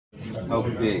How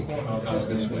big is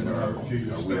this win? Are we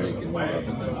making more of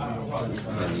it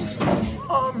than each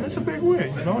time? It's a big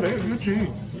win. You know, they're a good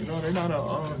team. You know, they're not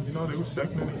a, you know, they were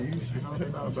second in the East. You know,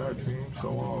 they're not a bad team.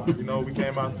 So, you know, we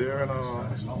came out there and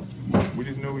we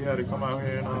just knew we had to come out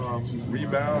here and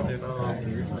rebound and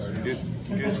get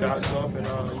shots up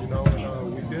and, you know,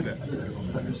 and we did it.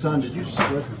 Son, did you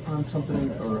slip on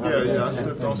something? Or Yeah, I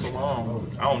slipped on some,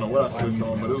 I don't know what I slipped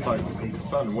on, but it was like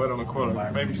something wet on the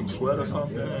court, maybe some sweat or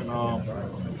something, and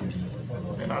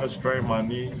I just strained my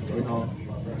knee, you know.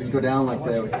 When you go down like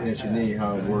that and it's your knee,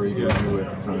 how worried were you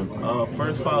at the time?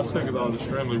 First 5 seconds I was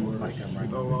extremely worried, you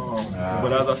know,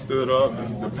 but as I stood up,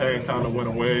 the pain kind of went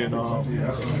away, and,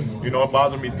 you know, it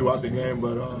bothered me throughout the game,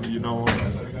 but, you know,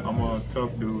 I'm a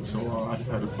tough dude, so I just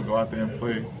had to go out there and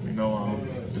play. You know,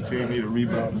 the team needed a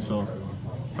rebound, so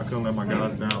I couldn't let my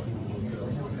guys down.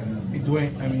 Hey,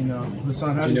 Dwayne, I mean,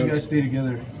 Hassan, how did you guys stay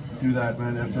together through that,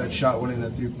 man, after that shot went in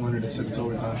that three-pointer that said it's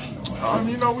overtime?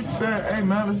 You know, we just said, hey,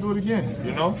 man, let's do it again.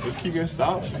 You know, let's keep getting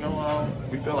stops. You know,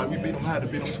 we felt like we beat them, had to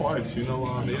beat them twice. You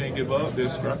know, they didn't give up. They're a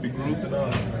scrappy group,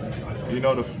 and, you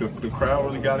know, the crowd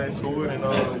really got into it, and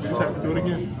we just had to do it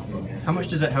again. How much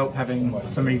does it help having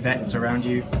so many vets around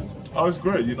you? Oh, it's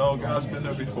great. You know, guys been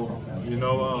there before. You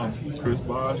know, Chris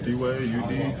Bosh, D-Wade,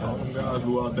 UD, all them guys,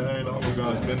 Lou Aldain, all them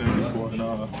guys been there before.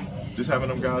 And just having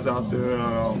them guys out there,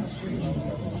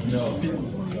 just compete.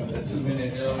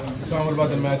 So what about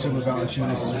the matchup with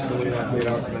Valanciunas, just the way that played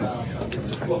out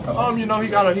tonight? You know, he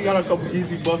got a couple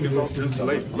easy buckets on just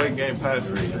late game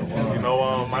passes. You know,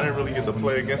 I didn't really get to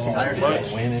play against him too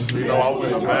much. You know, I was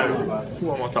in the back.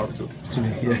 Who am I talking to?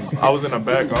 I was in the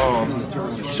back,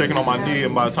 checking on my knee,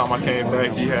 and by the time I came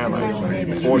back, he had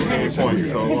like 14 points.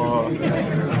 So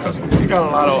he got a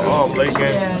lot of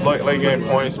late game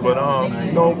points, but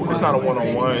you know, it's not a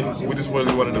one-on-one. We just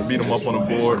really wanted to beat him up on the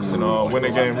boards and win the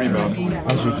game rebound.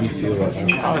 How did you feel about that?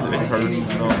 It hurt, you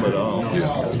know, but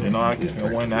you know, I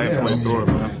can play through it,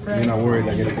 man. You're not worried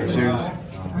like anything serious?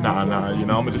 Nah, you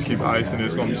know, I'm gonna just keep icing it.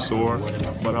 It's gonna be sore,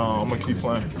 but I'm gonna keep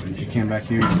playing. You came back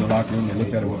here to the locker room and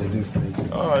looked at it. What they do?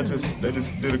 They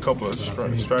just did a couple of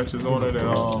stretches on it,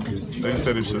 and they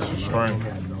said it's just a strain.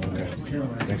 Okay.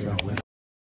 Thanks, man.